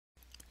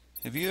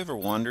Have you ever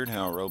wondered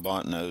how a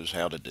robot knows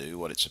how to do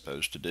what it's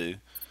supposed to do?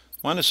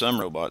 Why do some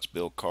robots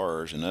build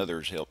cars and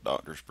others help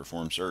doctors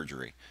perform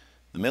surgery?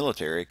 The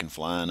military can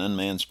fly an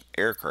unmanned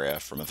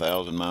aircraft from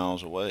 1,000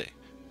 miles away.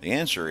 The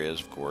answer is,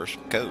 of course,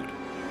 code.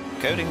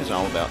 Coding is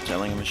all about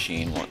telling a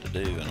machine what to do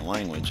in a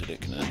language that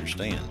it can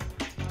understand.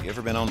 You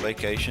ever been on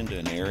vacation to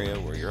an area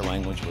where your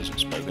language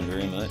wasn't spoken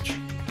very much?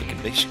 It can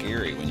be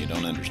scary when you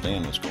don't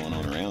understand what's going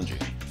on around you.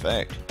 In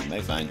fact, you may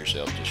find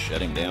yourself just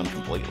shutting down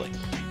completely.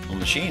 Well,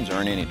 machines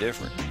aren't any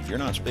different. If you're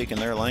not speaking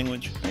their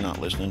language, they're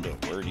not listening to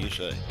a word you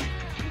say.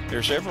 There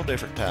are several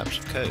different types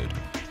of code.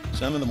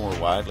 Some of the more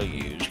widely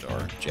used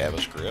are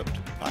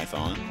JavaScript,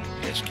 Python,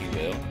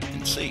 SQL,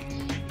 and C.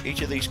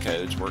 Each of these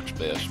codes works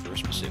best for a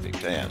specific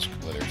task,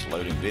 whether it's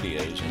loading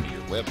videos into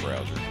your web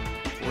browser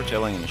or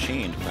telling a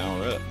machine to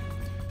power up.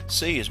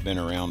 C has been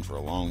around for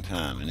a long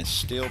time and is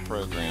still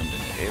programmed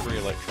into every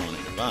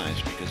electronic device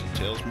because it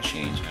tells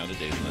machines how to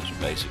do the most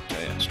basic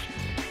tasks.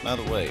 By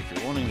the way, if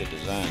you're wanting to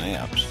design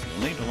apps,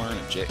 you'll need to learn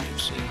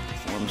Objective-C,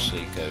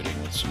 Performance-C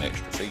coding with some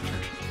extra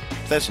features.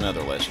 But that's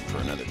another lesson for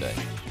another day.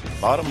 The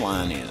bottom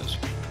line is,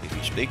 if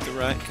you speak the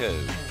right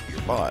code,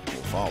 your bot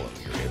will follow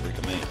your every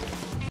command.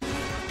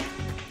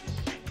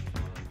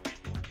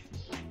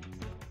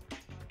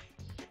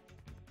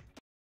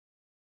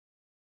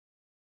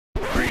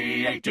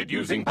 Created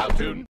using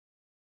Powtoon.